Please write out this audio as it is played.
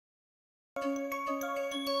Welcome.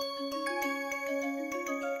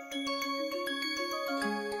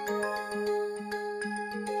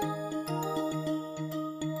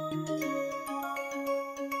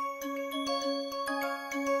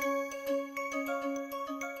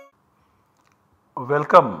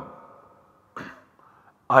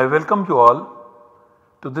 I welcome you all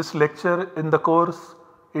to this lecture in the course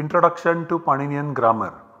Introduction to Paninian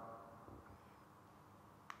Grammar.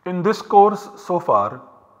 In this course so far,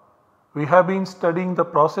 we have been studying the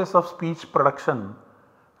process of speech production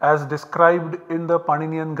as described in the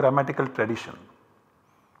Paninian grammatical tradition.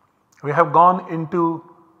 We have gone into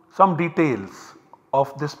some details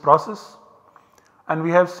of this process and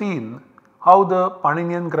we have seen how the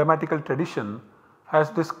Paninian grammatical tradition has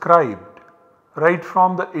described right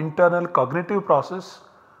from the internal cognitive process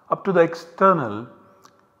up to the external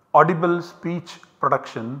audible speech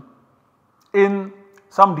production in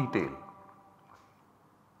some detail.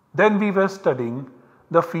 Then we were studying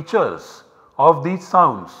the features of these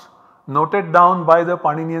sounds noted down by the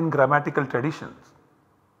Paninian grammatical traditions.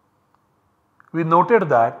 We noted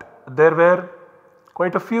that there were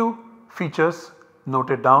quite a few features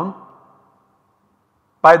noted down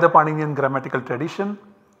by the Paninian grammatical tradition,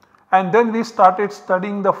 and then we started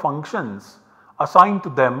studying the functions assigned to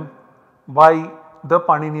them by the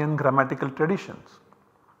Paninian grammatical traditions.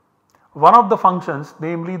 One of the functions,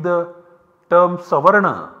 namely the term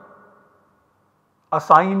savarna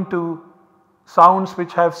assigned to sounds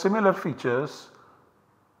which have similar features,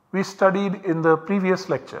 we studied in the previous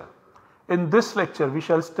lecture. In this lecture we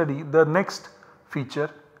shall study the next feature,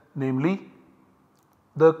 namely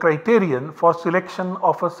the criterion for selection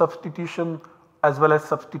of a substitution as well as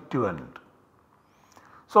substituent.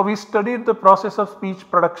 So, we studied the process of speech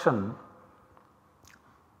production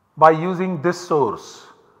by using this source,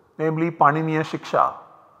 namely Paniniya Shiksha,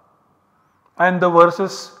 and the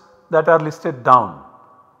verses that are listed down.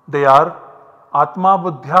 They are Atma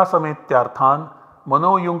Buddhya Sametyarthan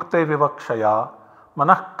Mano Yunkte Vivakshaya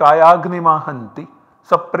Manah Kayagni Mahanti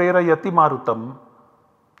Saprerayati Marutam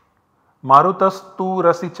Marutastu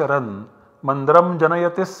Rasicharan Mandram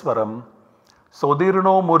Janayatiswaram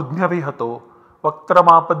Sodirno Murdhyavihato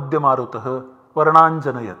Vaktramapadya Marutah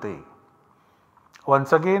Varnanjanayate.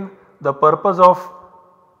 Once again, the purpose of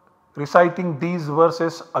reciting these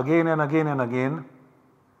verses again and again and again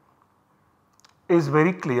is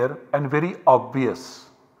very clear and very obvious,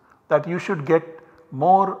 that you should get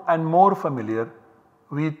more and more familiar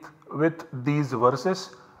with these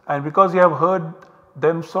verses, and because you have heard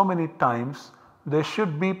them so many times, they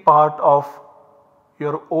should be part of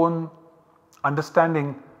your own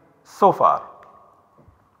understanding so far.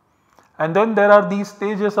 And then there are these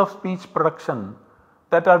stages of speech production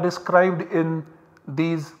that are described in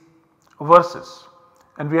these verses,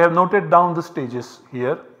 and we have noted down the stages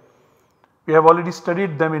here. We have already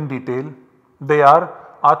studied them in detail. They are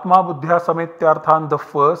Atma Buddhya Sametyarthan the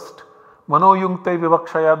first, Mano Yunkte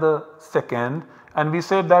Vivakshaya the second, and we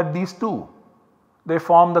said that these two, they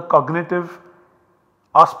form the cognitive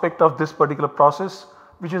aspect of this particular process,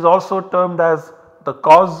 which is also termed as the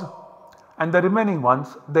cause, and the remaining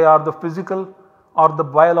ones, they are the physical or the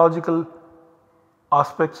biological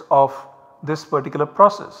aspects of this particular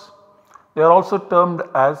process. They are also termed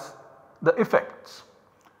as the effects.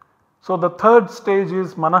 So, the third stage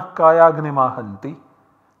is Manah Kayagni Mahanti,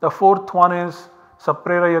 the fourth one is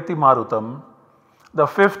Saprerayati Marutam, the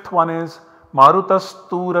fifth one is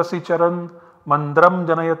Marutastu Rasicharan Mandram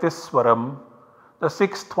Janayatiswaram, the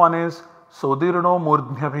sixth one is Sodirno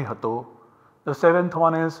Murdhyabhihato, the seventh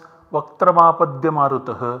one is Vaktramapadya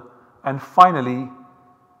Marutah, and finally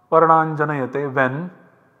Varnanjanayate, when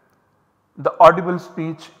the audible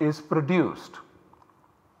speech is produced.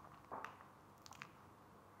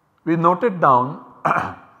 We noted down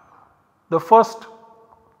the first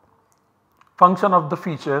function of the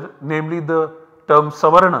feature, namely the term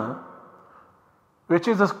savarna, which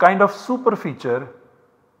is a kind of super feature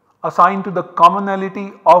assigned to the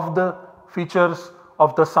commonality of the features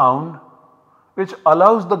of the sound, which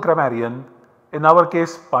allows the grammarian, in our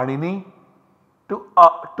case Panini,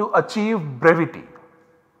 to achieve brevity.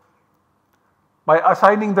 By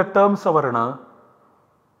assigning the term savarna,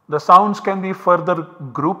 the sounds can be further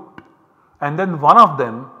grouped, and then one of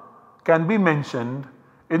them can be mentioned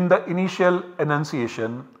in the initial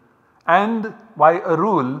enunciation, and by a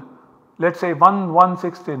rule, let us say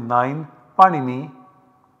 169, Panini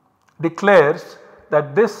declares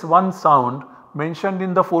that this one sound mentioned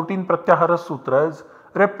in the 14 Pratyahara Sutras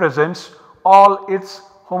represents all its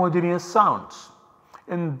homogeneous sounds.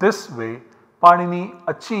 In this way, Panini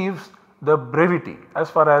achieves the brevity as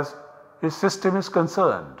far as his system is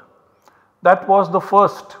concerned. That was the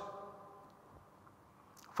first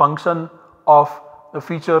function of the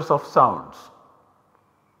features of sounds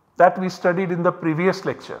that we studied in the previous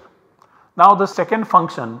lecture. Now the second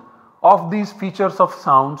function of these features of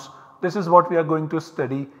sounds, this is what we are going to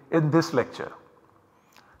study in this lecture.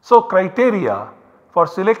 So criteria for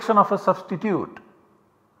selection of a substitute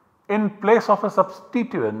in place of a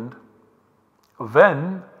substituent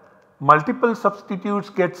when multiple substitutes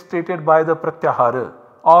get stated by the pratyahara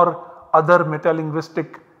or other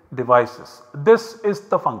metalinguistic devices. This is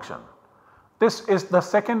the function. This is the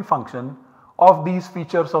second function of these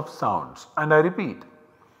features of sounds, and I repeat,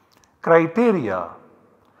 criteria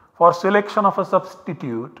for selection of a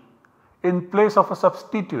substitute in place of a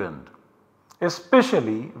substituent,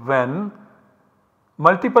 especially when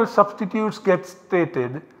multiple substitutes get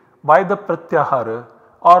stated by the pratyahara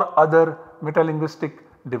or other metalinguistic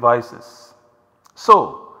devices.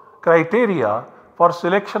 So, criteria for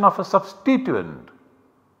selection of a substituent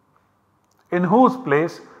in whose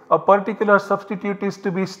place a particular substitute is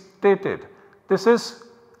to be stated. This is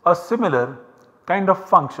a similar kind of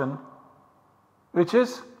function which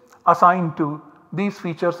is assigned to these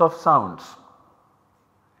features of sounds.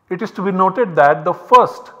 It is to be noted that the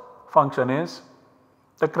first function is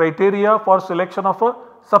the criteria for selection of a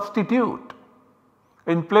substitute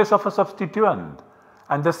in place of a substituent,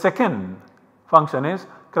 and the second function is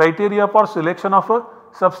criteria for selection of a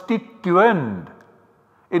substituent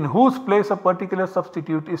in whose place a particular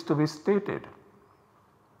substitute is to be stated.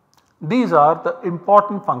 These are the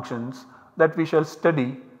important functions that we shall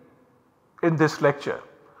study in this lecture.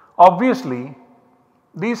 Obviously,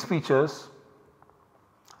 these features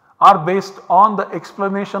are based on the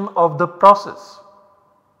explanation of the process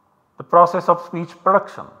of speech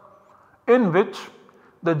production, in which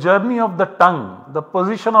the journey of the tongue, the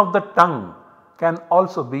position of the tongue can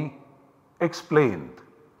also be explained.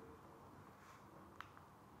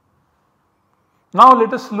 Now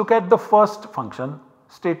let us look at the first function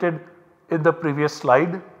stated in the previous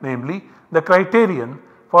slide, namely the criterion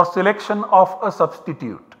for selection of a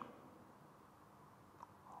substitute,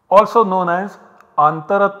 also known as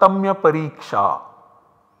antaratamya pariksha.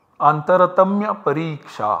 Antaratamya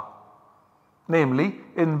pariksha, namely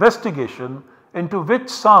investigation into which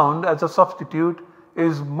sound as a substitute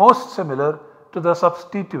is most similar to the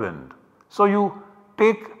substituent. So you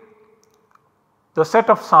take the set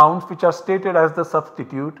of sounds which are stated as the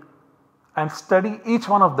substitute and study each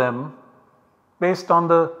one of them based on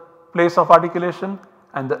the place of articulation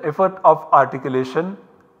and the effort of articulation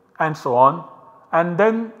and so on, and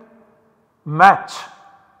then match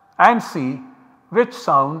and see which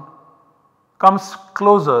sound comes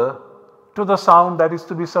closer to the sound that is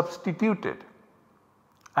to be substituted,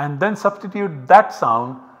 and then substitute that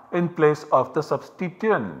sound in place of the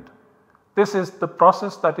substituent. This is the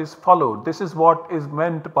process that is followed. This is what is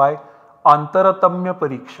meant by antaratamya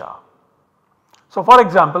pariksha. So for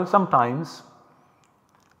example, sometimes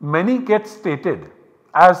many get stated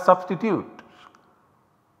as substitute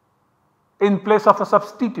in place of a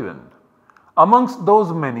substituent. Amongst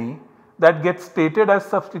those many that get stated as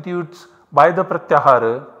substitutes by the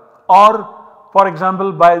pratyahara or for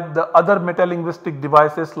example by the other metalinguistic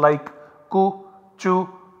devices like ku, chu,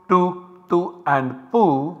 tu and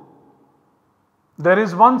pu, there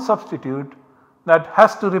is one substitute that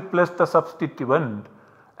has to replace the substituent,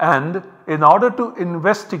 and in order to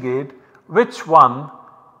investigate which one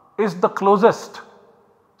is the closest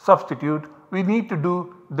substitute, we need to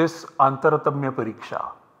do this antaratamya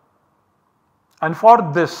pariksha. And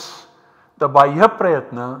for this, the bahya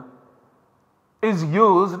prayatna is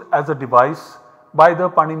used as a device by the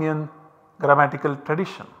Paninian grammatical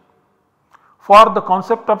tradition. For the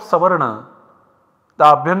concept of savarna, the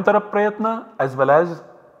abhyantara prayatna as well as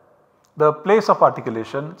the place of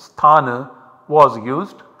articulation sthana was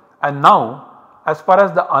used, and now as far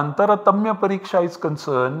as the antaratamya pariksha is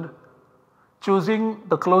concerned, choosing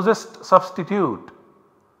the closest substitute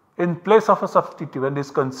in place of a substituent is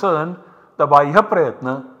concerned, the bahya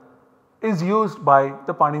prayatna is used by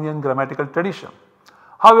the Paninian grammatical tradition.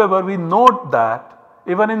 However, we note that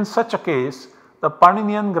even in such a case, the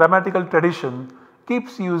Paninian grammatical tradition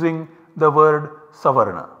keeps using the word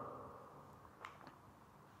savarna.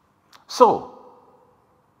 So,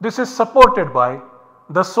 this is supported by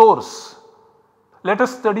the source. Let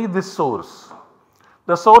us study this source.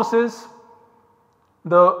 The source is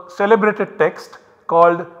the celebrated text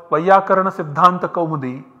called Vaiyakarana Siddhanta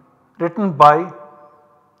Kaumudi, written by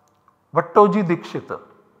Vattoji Dikshita,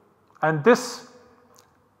 and this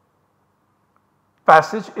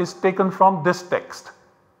passage is taken from this text.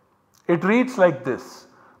 It reads like this: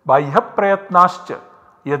 Bahya prayatnascha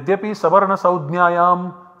yadyapi savarna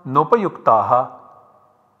saudnyayam nopayuktaha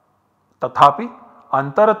tathapi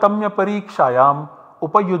antaratamya parikshayam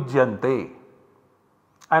upayujyante.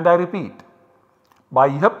 And I repeat,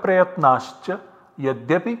 बाह्य प्रयत्नाश्च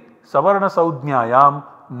यद्यपि सवर्ण संज्ञायाम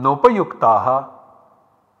नोपयुक्ताः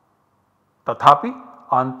तथापि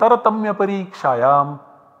अंतरतम्य परीक्षायाम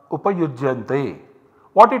upayujyante.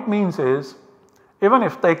 What it means is, even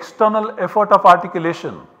if the external effort of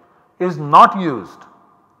articulation is not used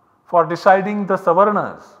for deciding the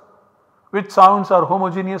savarnas, which sounds are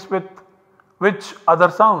homogeneous with which other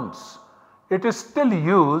sounds, it is still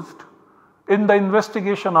used in the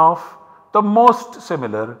investigation of the most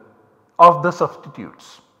similar of the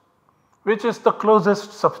substitutes, which is the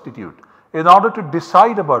closest substitute. In order to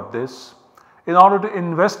decide about this, in order to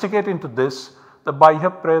investigate into this, the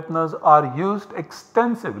Bahya Prayatnas are used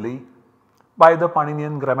extensively by the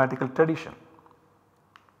Paninian grammatical tradition.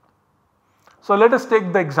 So let us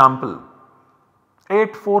take the example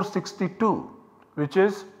 8462, which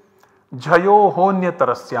is Jhayo ho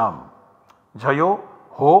nyatarasyam. Jhayo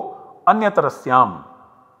ho anyatarasyam.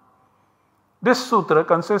 This sutra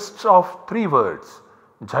consists of 3 words: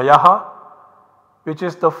 Jhayaha, which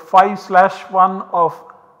is the 5/1 of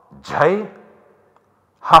Jhay,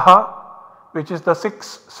 Haha, which is the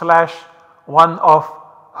 6/1 of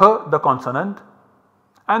H, the consonant,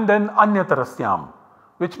 and then Anyatarasyam,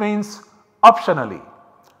 which means optionally.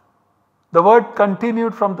 The word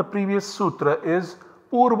continued from the previous sutra is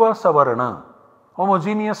Purva Savarna,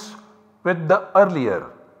 homogeneous with the earlier,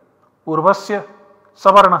 Purvasya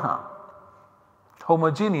Savarnaha,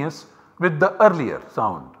 homogeneous with the earlier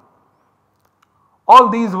sound. All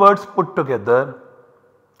these words put together,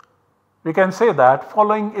 we can say that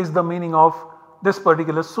following is the meaning of this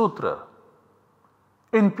particular sutra.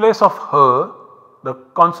 In place of H, the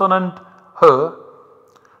consonant H,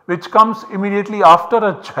 which comes immediately after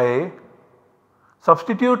a Jhay,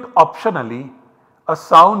 substitute optionally a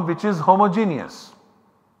sound which is homogeneous.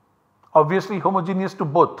 Obviously homogeneous to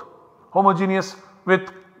both, homogeneous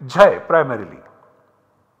with Jhay primarily,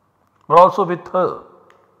 but also with H.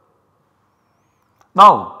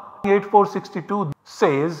 Now 8462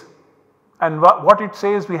 says, and what it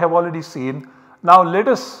says we have already seen. Now let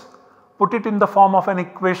us put it in the form of an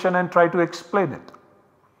equation and try to explain it.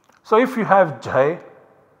 So if you have Jhay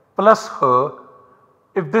plus H,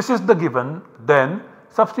 if this is the given, then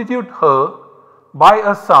substitute H by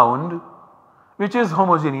a sound which is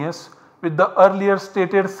homogeneous with the earlier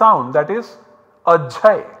stated sound, that is a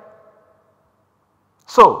Jhay.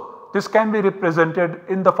 So this can be represented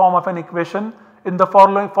in the form of an equation in the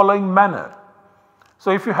following manner.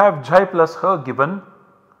 So if you have Jhay plus H given,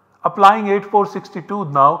 applying 8462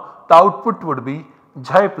 now, the output would be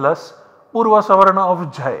Jhay plus Purva Savarna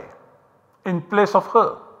of Jhay in place of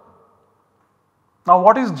H. Now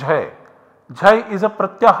what is Jhay? Jhay is a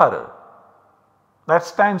Pratyahara that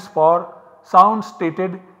stands for sound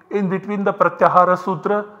stated in between the Pratyahara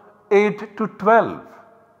Sutra 8 to 12.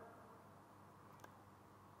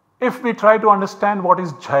 If we try to understand what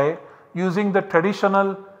is Jhay using the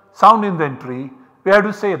traditional sound inventory, we have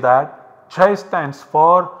to say that Jhay stands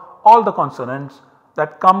for all the consonants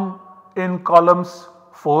that come in columns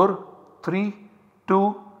 4, 3,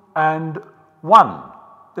 2 and 1.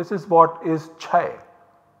 This is what is Jhay.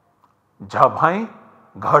 Jhabhai,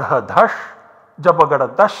 Ghadha Dhash,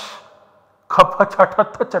 Jabagada Dash, Khapha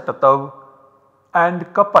Chatatha Chatatav and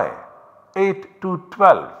Kapai 8 to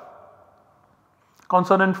 12.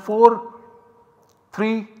 Consonant 4,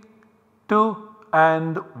 3, 2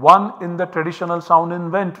 and 1 in the traditional sound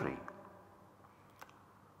inventory.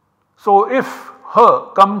 So if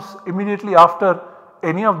H comes immediately after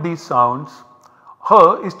any of these sounds,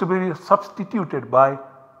 H is to be substituted by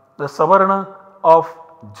the Savarna of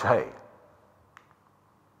Jhay.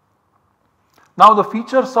 Now the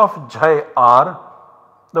features of Jhay are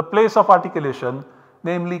the place of articulation,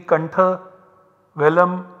 namely Kantha,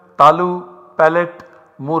 velum, talu, palate,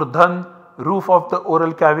 murdhan, roof of the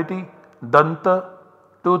oral cavity, danta,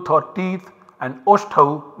 tooth or teeth and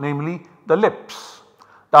oshtau, namely the lips.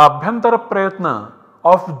 The abhyantara prayatna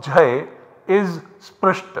of Jhay is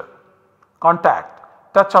sprishta,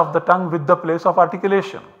 contact, touch of the tongue with the place of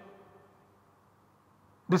articulation.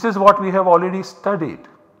 This is what we have already studied.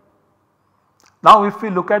 Now if we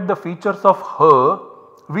look at the features of H,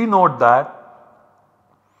 we note that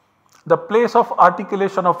the place of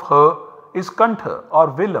articulation of H is Kantha or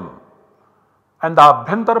velum, and the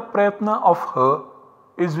abhyantara prayatna of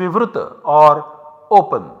H is vivruta or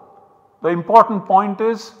open. The important point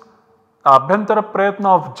is the abhyantara prayatna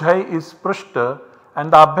of Jhay is sprishta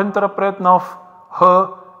and the abhyantara prayatna of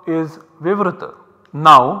H is vivruta.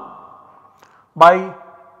 Now by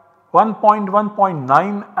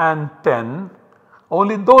 1.1.9 and 10,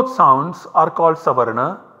 only those sounds are called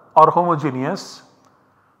savarna or homogeneous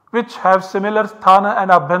which have similar sthana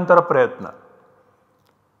and abhyantara prayatna.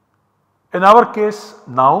 In our case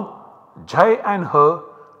now, jhai and ha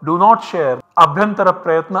do not share abhyantara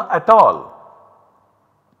prayatna at all.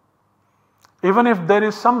 Even if there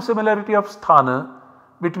is some similarity of sthana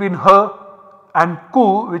between ha and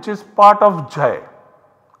ku, which is part of jhai,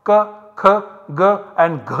 ka, kha, ga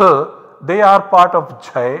and gha, they are part of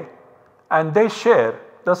jhai and they share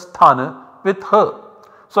the sthana with ha.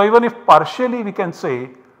 So even if partially we can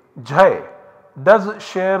say jhai does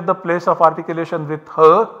share the place of articulation with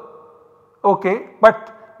ha, okay,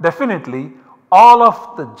 but definitely all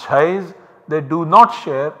of the jhais, they do not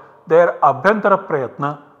share their abhyantara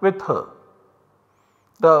prayatna with ha.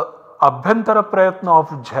 The abhyantara prayatna of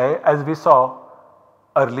jhai, as we saw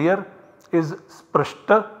earlier, is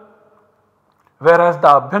sprishta, whereas the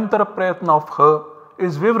abhyantara prayatna of ha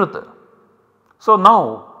is vivrita. So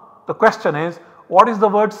now the question is, what is the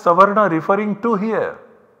word savarna referring to here?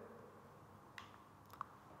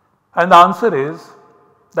 And the answer is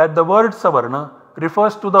that the word savarna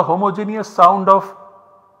refers to the homogeneous sound of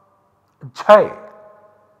jhai.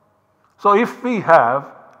 So if we have,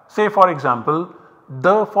 say for example,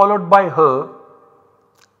 the followed by ha,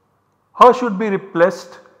 ha should be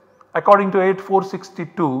replaced according to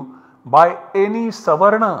 8462 by any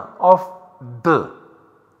savarna of the,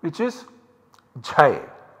 which is jhai.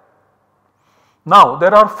 Now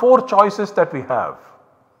there are 4 choices that we have: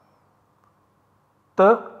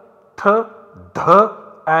 ta, tha, dha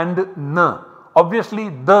and na. Obviously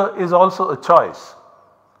the is also a choice.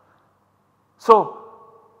 So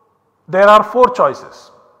there are 4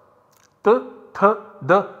 choices: ta, tha,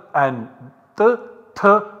 da and ta,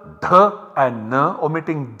 tha, dha and na,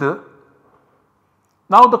 omitting the.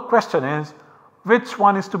 Now the question is, which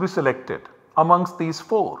one is to be selected amongst these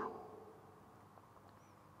 4?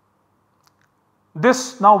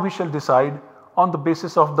 This now we shall decide on the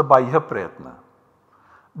basis of the Bahya Prayatna.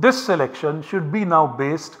 This selection should be now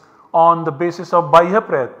based on the basis of Bahya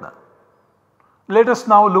Prayatna. Let us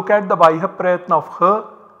now look at the Bahya Prayatna of ha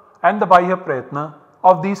and the Bahya Prayatna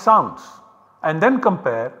of these sounds and then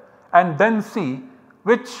compare and then see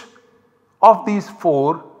which of these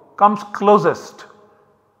 4 comes closest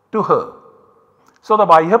to ha. So the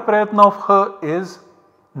Bahya Prayatna of ha is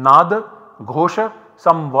Nada, Ghosha,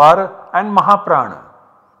 Samvara and Mahaprana.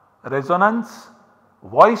 Resonance,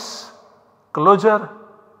 voice, closure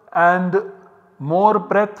and more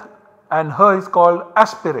breath, and ha is called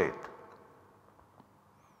aspirate.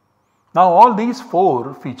 Now all these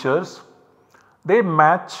 4 features, they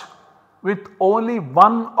match with only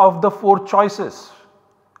one of the 4 choices,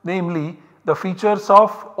 namely the features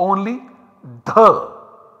of only dha.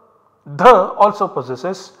 Dha also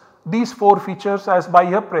possesses these 4 features as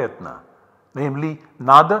Bahya Prayatna, namely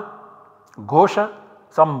Nada, Ghosha,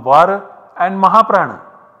 Samvara and Mahaprana.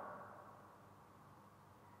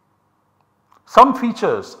 Some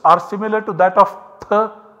features are similar to that of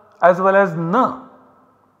tha as well as na,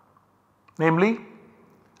 namely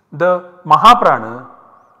the Mahaprana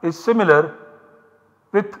is similar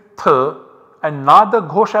with tha and Nada,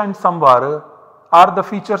 Ghosha and Samvara are the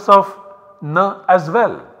features of na as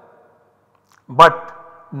well.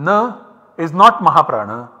 But na is not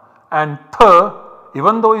Mahaprana and tha,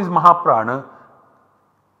 even though is Mahaprana,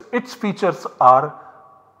 its features are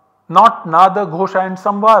not Nada, Ghosha and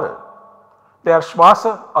Samvara. They are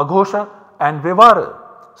Shvasa, Aghosha and Vivara.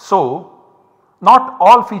 So not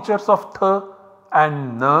all features of tha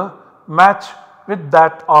and na match with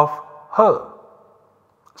that of ha.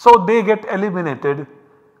 So they get eliminated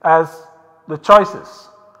as the choices,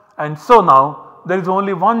 and so now there is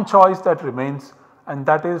only one choice that remains, and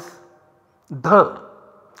that is dha.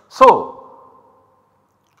 So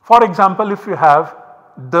for example, if you have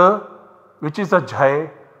the, which is a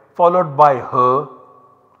jhai followed by ha,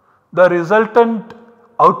 the resultant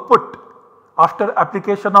output after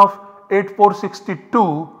application of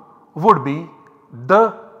 8462 would be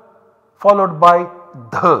the followed by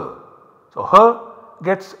dha. So ha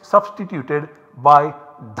gets substituted by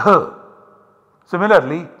dha.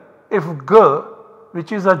 Similarly, if ga,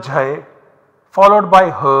 which is a jhai followed by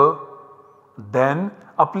ha, then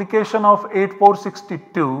application of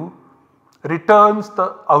 8462 returns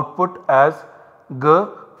the output as ga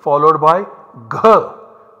followed by gha.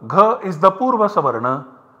 Gha is the Purva Savarna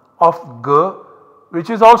of ga, which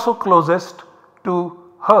is also closest to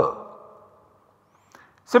ha.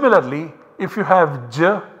 Similarly, if you have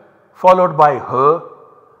j followed by ha,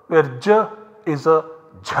 where j is a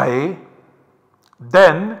jhai,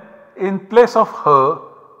 then in place of ha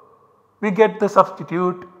we get the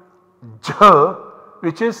substitute jha,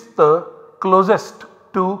 which is the closest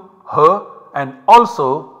to her and also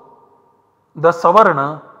the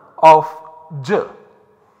savarna of j.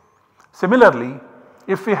 Similarly,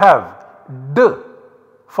 if we have d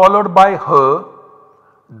followed by her,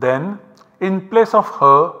 then in place of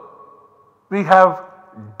her we have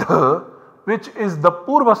d, which is the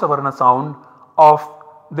purva savarna sound of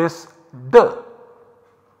this d.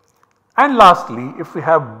 And lastly, if we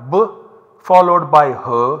have b followed by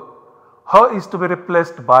her is to be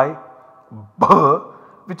replaced by b,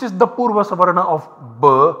 which is the purva savarna of b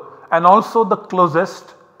and also the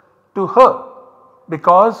closest to her,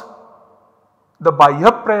 because the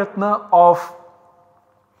bahya prayatna of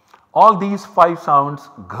all these 5 sounds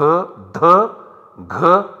gh, dh,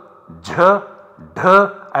 gh, jh,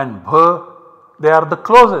 dh and bh, they are the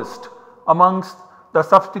closest amongst the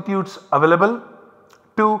substitutes available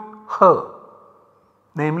to her,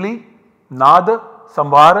 namely Nad,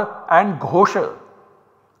 Samvar and Ghosha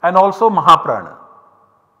and also Mahaprana.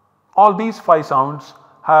 All these 5 sounds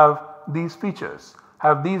have these features,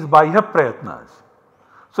 have these bahya prayatnas.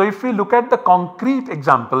 So, if we look at the concrete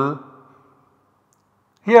example,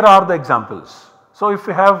 here are the examples. So, if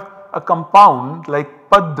we have a compound like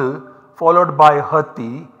Pad followed by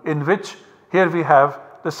Hati, in which here we have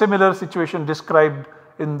the similar situation described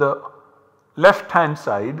in the left hand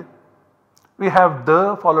side, we have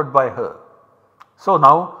the followed by her. So,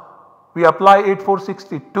 now we apply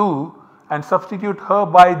 8462 and substitute her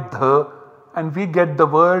by the, and we get the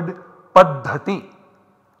word Paddhati,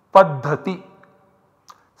 Paddhati.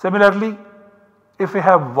 Similarly, if we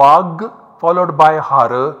have Vag followed by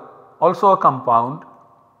Hara, also a compound,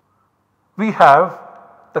 we have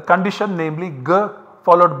the condition namely G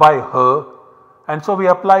followed by her, and so we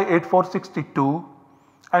apply 8462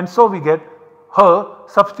 and so we get her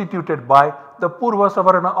substituted by the purva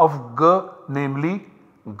savarna of G, namely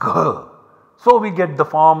G. So, we get the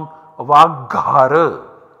form Vaghara.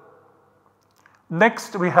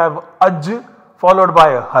 Next we have Aj followed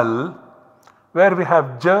by a Hal, where we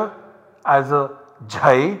have J as a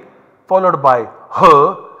Jai followed by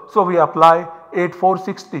her. So, we apply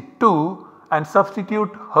 8462 and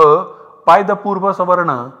substitute her by the purva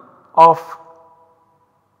savarna of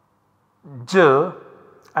J,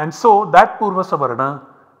 and so that purva savarna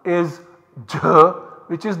is J,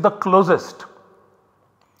 which is the closest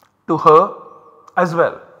to her as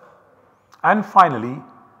well. And finally,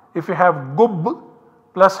 if we have Gub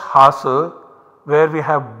plus Hasa, where we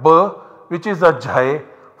have B, which is a Jai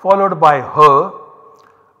followed by her,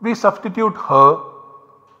 we substitute her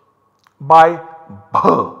by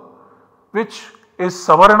Bh, which is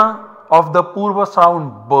savarna of the purva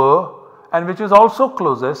sound B and which is also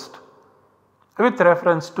closest with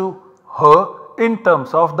reference to her in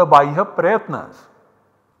terms of the bahya prayatnas,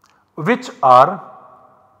 which are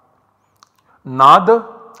Nad,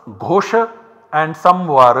 Ghosha and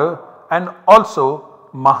Samvara and also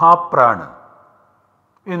Mahaprana.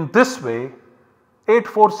 In this way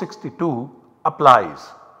 8462 applies.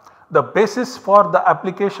 The basis for the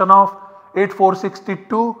application of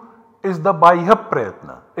 8462 is the bahya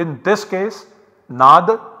prayatna. In this case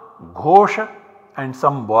Nad, Ghosha and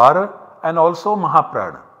Samvara and also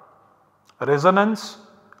Mahaprana. Resonance,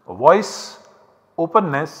 voice,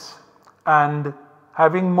 openness and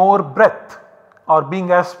having more breath or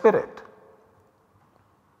being aspirate.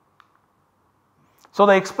 So,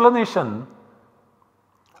 the explanation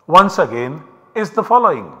once again is the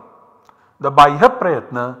following. The bahya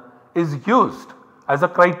prayatna is used as a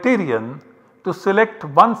criterion to select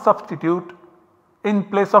one substitute in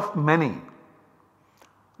place of many,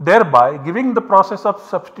 thereby giving the process of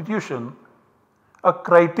substitution a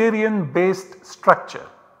criterion based structure.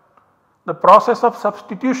 The process of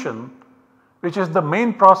substitution, which is the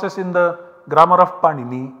main process in the grammar of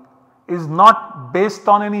Panini, is not based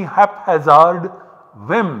on any haphazard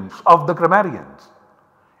whims of the grammarians.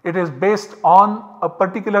 It is based on a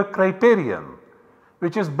particular criterion,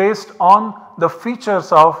 which is based on the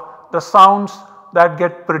features of the sounds that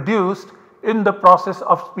get produced in the process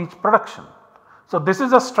of speech production. So, this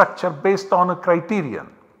is a structure based on a criterion.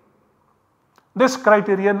 This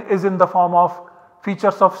criterion is in the form of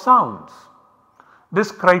features of sounds.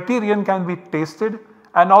 This criterion can be tasted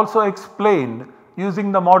and also explained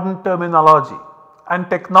using the modern terminology and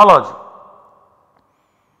technology.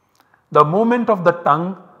 The movement of the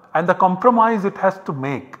tongue and the compromise it has to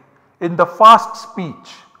make in the fast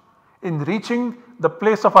speech in reaching the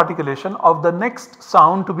place of articulation of the next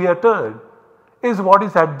sound to be uttered is what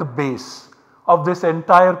is at the base of this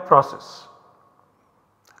entire process.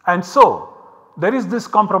 And so, there is this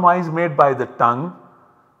compromise made by the tongue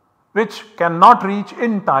which cannot reach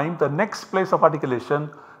in time the next place of articulation.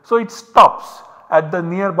 So, it stops at the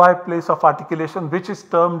nearby place of articulation, which is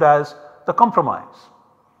termed as the compromise.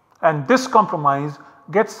 And this compromise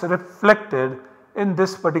gets reflected in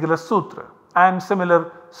this particular sutra and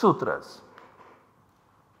similar sutras.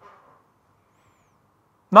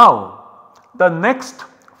 Now, the next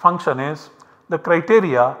function is the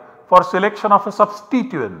criteria for selection of a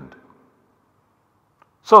substituent.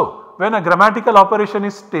 So, when a grammatical operation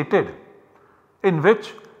is stated in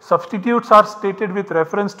which substitutes are stated with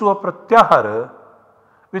reference to a pratyahara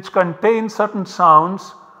which contains certain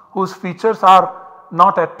sounds whose features are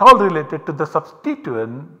not at all related to the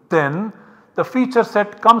substituent, then the feature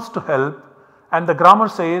set comes to help, and the grammar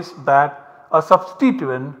says that a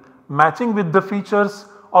substituent matching with the features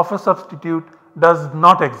of a substitute does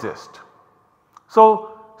not exist.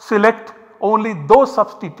 So, select only those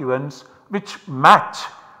substituents which match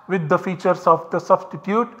with the features of the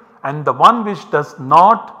substitute, and the one which does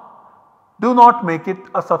not, do not make it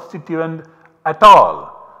a substituent at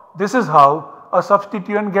all. This is how a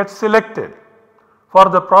substituent gets selected for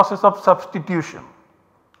the process of substitution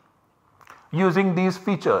using these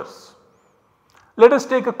features. Let us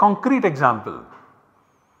take a concrete example.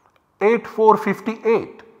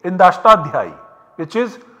 8.458 in the Ashtadhyayi, which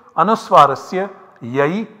is Anuswarasya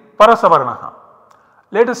Yai Parasavarnaha.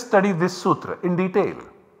 Let us study this sutra in detail.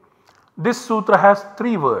 This sutra has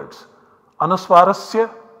 3 words: Anuswarasya,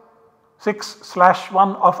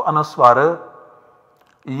 6/1 of Anuswara,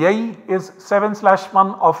 Yai is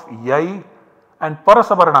 7/1 of Yai, and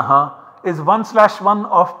Parasavarnaha is 1/1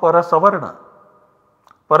 of Parasavarna.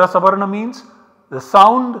 Parasavarna means the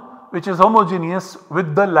sound which is homogeneous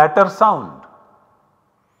with the latter sound.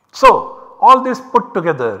 So, all this put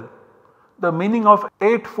together, the meaning of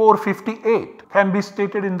 8.458 can be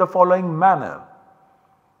stated in the following manner.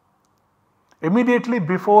 Immediately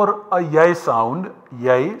before a yai sound,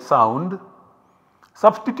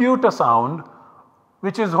 substitute a sound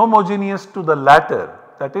which is homogeneous to the latter,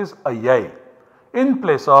 that is a yai, in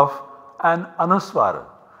place of an anuswara.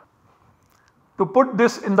 To put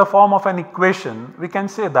this in the form of an equation, we can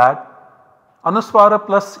say that anuswara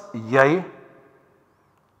plus yai,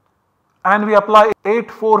 and we apply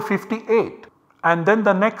 8.458, and then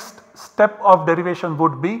the next step of derivation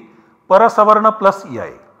would be parasavarna plus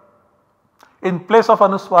yai. In place of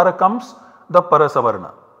anuswara comes the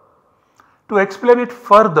parasavarna. To explain it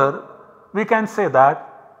further, we can say that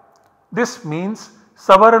this means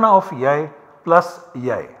savarna of yai plus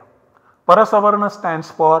yai. Parasavarna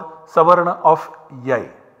stands for savarna of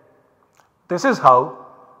yai. This is how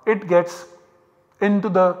it gets into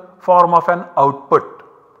the form of an output.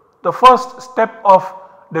 The first step of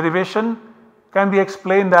derivation can be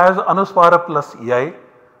explained as anuswara plus yai.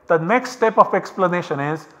 The next step of explanation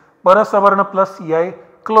is parasavarna plus yai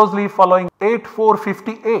closely following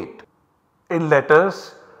 8.458 in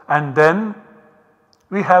letters, and then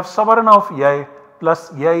we have savarna of yai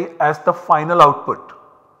plus yai as the final output.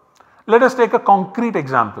 Let us take a concrete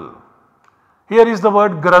example. Here is the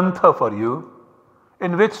word grantha for you,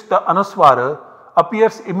 in which the anuswara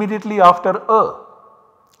appears immediately after a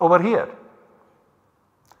over here,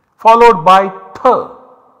 followed by th,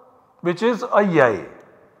 which is a yai.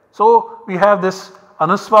 So, we have this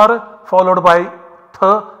anuswara followed by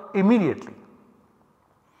th immediately.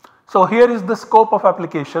 So, here is the scope of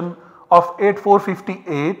application of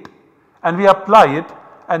 8.458, and we apply it,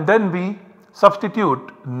 and then we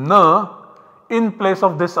substitute na in place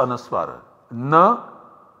of this anuswara, na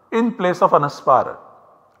in place of anuswara.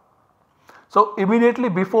 So, immediately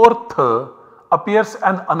before th appears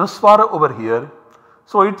an anuswara over here,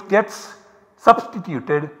 so it gets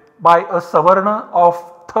substituted by a savarna of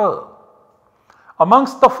th.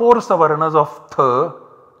 Amongst the 4 savarnas of th,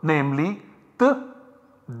 namely t,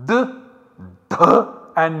 d, dh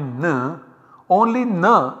and n, only n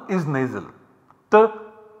is nasal. T,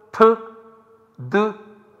 th, d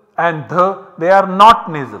and dh, they are not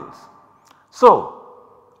nasals. So,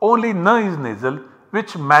 only n is nasal,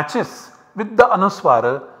 which matches with the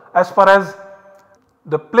anuswara as far as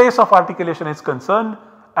the place of articulation is concerned,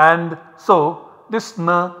 and so this n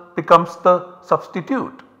becomes the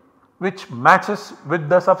substitute which matches with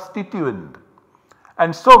the substituent,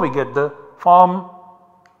 and so we get the form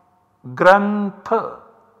grantha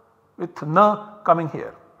with n coming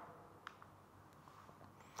here.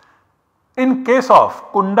 In case of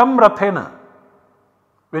kundam rathena,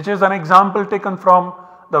 which is an example taken from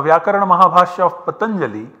the Vyakarana Mahabhashya of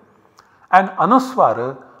Patanjali, an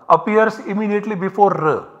anuswara appears immediately before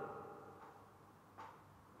r.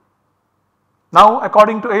 Now,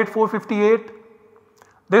 according to 8.458,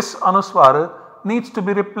 this anuswara needs to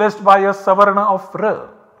be replaced by a savarna of r.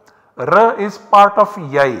 R is part of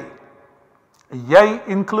yai. Yai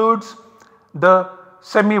includes the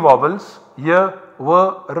semi-vowels y, v,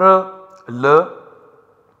 r, l,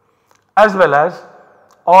 as well as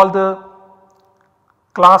all the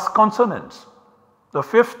class consonants. The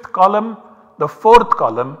fifth column, the fourth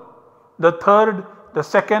column, the third, the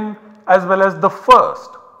second, as well as the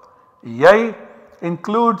first. Y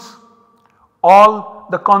includes all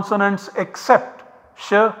the consonants except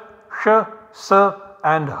sh, sh, s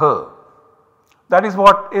and h. That is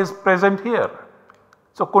what is present here.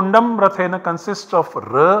 So, Kundam Rathena consists of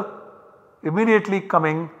r immediately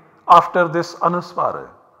coming after this Anuswara,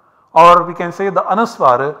 or we can say the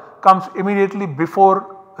Anuswara comes immediately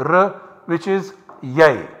before r, which is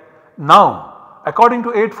yai. Now, according to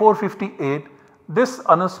 8458, this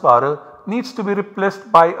Anuswara needs to be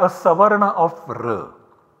replaced by a Savarna of r.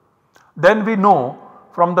 Then we know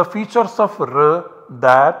from the features of r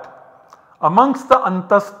that amongst the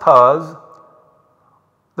Antasthas,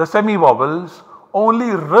 the semi-vowels,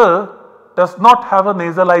 only r does not have a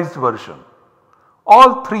nasalized version.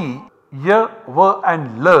 All three, y, v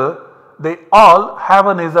and l, they all have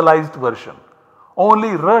a nasalized version. Only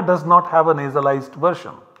r does not have a nasalized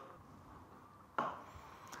version.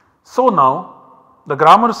 So now the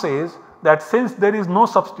grammar says that since there is no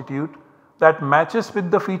substitute that matches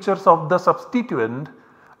with the features of the substituent,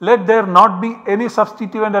 let there not be any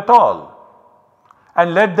substituent at all,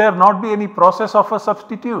 and let there not be any process of a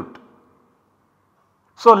substitute.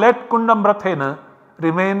 So let Kundam Rathena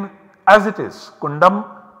remain as it is. Kundam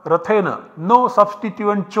Rathena, no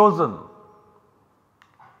substituent chosen.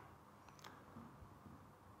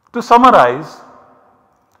 To summarize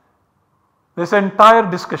this entire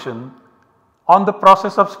discussion on the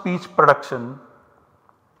process of speech production,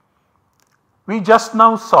 we just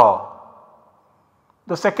now saw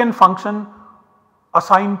the second function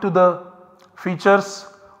assigned to the features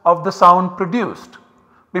of the sound produced.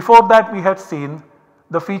 Before that, we had seen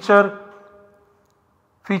the features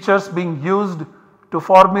being used to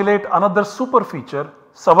formulate another super feature,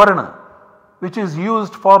 Savarna, which is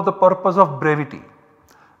used for the purpose of brevity.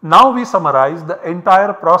 Now we summarize the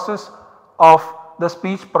entire process of the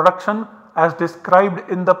speech production as described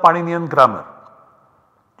in the Paninian grammar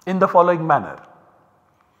in the following manner.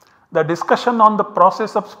 The discussion on the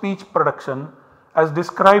process of speech production as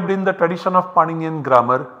described in the tradition of Paninian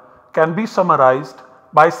grammar can be summarized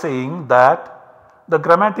by saying that the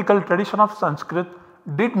grammatical tradition of Sanskrit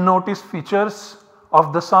did notice features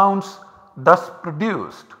of the sounds thus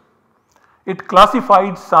produced. It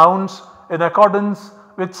classified sounds in accordance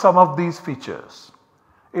with some of these features.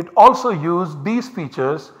 It also used these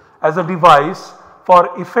features as a device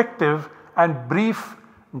for effective and brief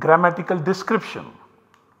grammatical description.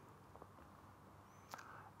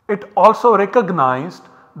 It also recognized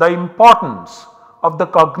the importance of the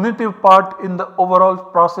cognitive part in the overall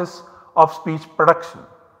process of speech production.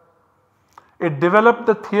 It developed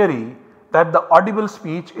the theory that the audible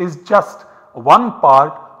speech is just one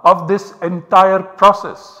part of this entire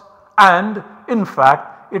process, and in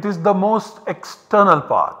fact it is the most external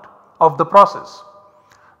part of the process.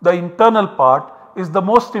 The internal part is the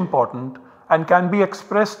most important and can be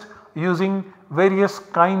expressed using various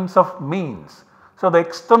kinds of means. So, the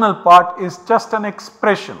external part is just an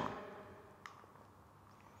expression.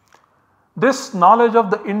 This knowledge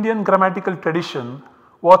of the Indian grammatical tradition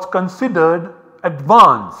was considered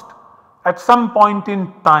advanced at some point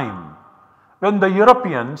in time when the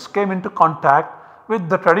Europeans came into contact with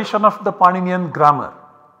the tradition of the Paninian grammar.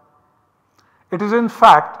 It is in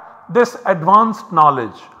fact this advanced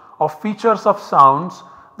knowledge of features of sounds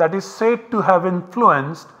that is said to have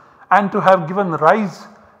influenced and to have given rise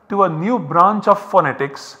to a new branch of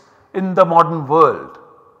phonetics in the modern world.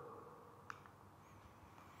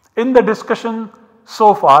 In the discussion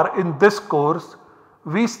so far in this course,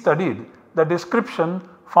 we studied the description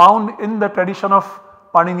found in the tradition of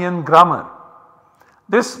Paninian grammar.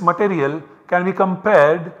 This material can be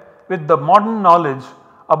compared with the modern knowledge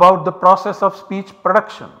about the process of speech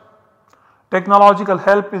production. Technological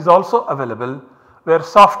help is also available where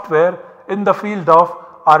software in the field of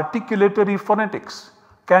articulatory phonetics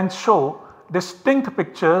can show distinct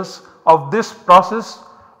pictures of this process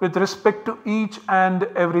with respect to each and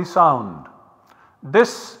every sound.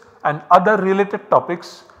 This and other related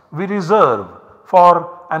topics we reserve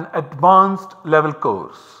for an advanced level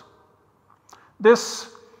course.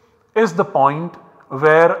 This is the point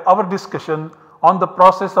where our discussion on the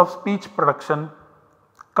process of speech production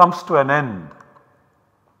comes to an end.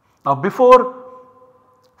 Now, before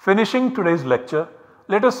finishing today's lecture,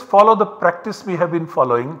 let us follow the practice we have been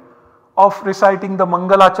following of reciting the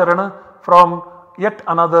Mangalacharana from yet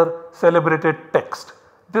another celebrated text,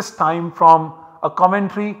 this time from a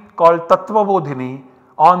commentary called Tattvabodhini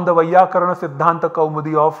on the Vaiyakarana Siddhanta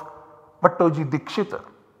Kaumudi of Bhattoji Dikshita.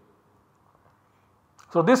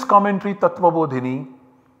 So this commentary Tattva Bodhini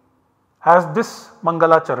has this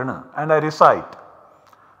Mangala Charana, and I recite: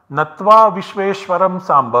 Natva Vishveshwaram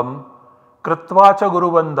Sambam Kritva cha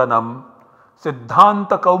Guru Vandanam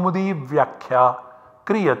Siddhanta Kaumudi Vyakhya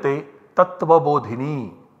Kriyate Tattva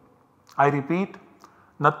Bodhini. I repeat: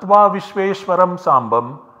 Natva Vishveshwaram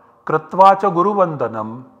Sambam Kritva cha Guru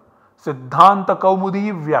Vandanam Siddhanta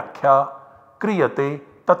Kaumudi Vyakhya Kriyate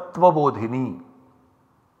Tattva Bodhini.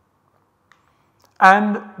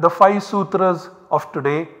 And the 5 sutras of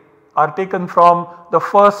today are taken from the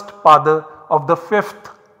first pada of the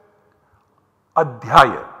 5th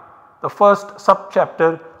adhyaya, the first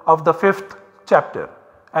subchapter of the 5th chapter,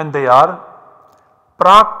 and they are: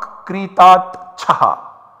 Prak Kritat Chaha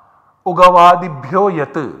Ugavadibhyo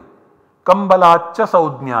Yat Kambalachya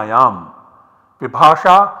Saudnyayam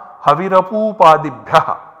Vibhasha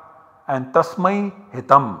Havirapupadibhya and Tasmai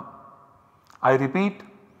Hitam. I repeat: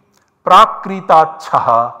 Prakritat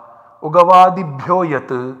Chaha Ugavadibhyo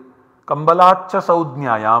Yat Kambalachya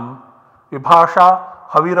Saudnyayam Vibhasha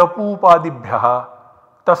Havirapupadibhya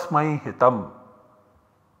Tasmai Hitam.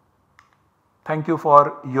 Thank you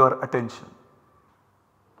for your attention.